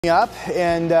Up,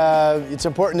 and it's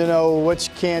important to know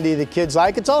which candy the kids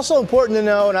like. It's also important to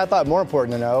know, and I thought more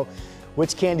important to know,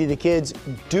 which candy the kids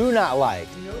do not like.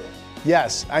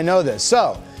 Yes, I know this.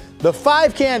 So, the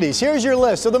 5 candies. Here's your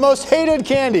list of the most hated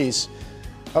candies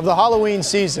of the Halloween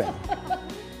season.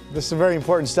 This is very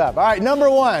important stuff. All right,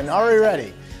 number 1. Are we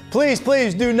ready? Please,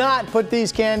 please do not put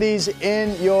these candies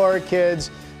in your kids'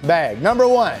 bag. Number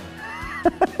 1.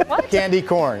 What? Candy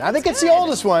corn. I think it's the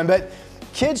oldest one, but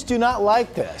kids do not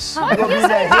like this. It'll be the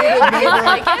hated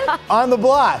neighbor on the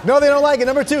block. No, they don't like it.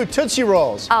 Number 2, Tootsie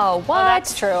Rolls. Oh, what? Oh,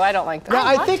 that's true. I don't like that. Now,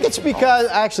 I think it's because,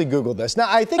 I actually Googled this. Now,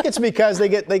 I think it's because they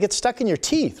get stuck in your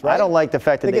teeth, right? I don't like the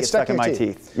fact that they get stuck in my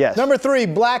teeth. Yes. Number 3,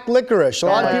 black licorice. A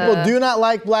lot of people do not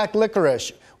like black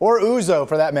licorice, or ouzo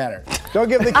for that matter. Don't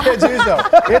give the kids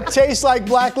ouzo. It tastes like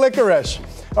black licorice.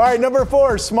 All right, number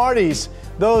 4, Smarties.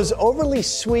 Those overly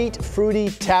sweet, fruity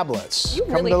tablets. You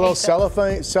really come in a little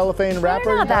cellophane wrapper.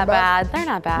 They're not that bad. They're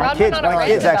not bad. My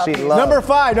kids actually love. Number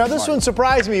 5. Now this one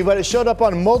surprised me, but it showed up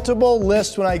on multiple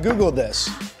lists when I Googled this.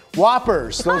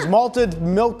 Whoppers. Those malted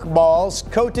milk balls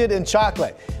coated in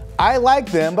chocolate. I like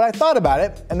them, but I thought about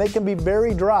it, and they can be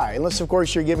very dry, unless, of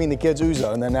course, you're giving the kids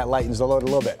ouzo, and then that lightens the load a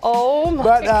little bit. Oh, my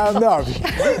God. No.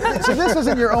 So this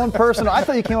isn't your own personal. I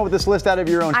thought you came up with this list out of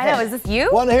your own head. I know. Is this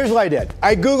you? Well, here's what I did.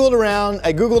 I Googled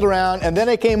around, and then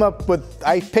I came up with,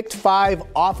 I picked 5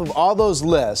 off of all those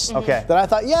lists that I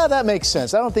thought, yeah, that makes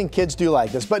sense. I don't think kids do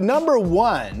like this. But number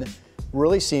 1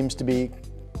 really seems to be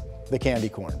the candy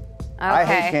corn. Okay. I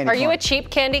hate candy corn. Are you a cheap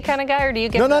candy kind of guy, or do you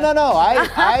give? No.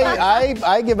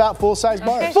 I give out full-size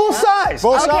bars. Okay. Full size.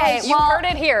 Full size. Okay, you heard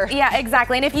it here. Yeah,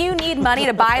 exactly. And if you need money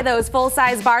to buy those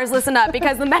full-size bars, listen up,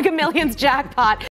 because the Mega Millions jackpot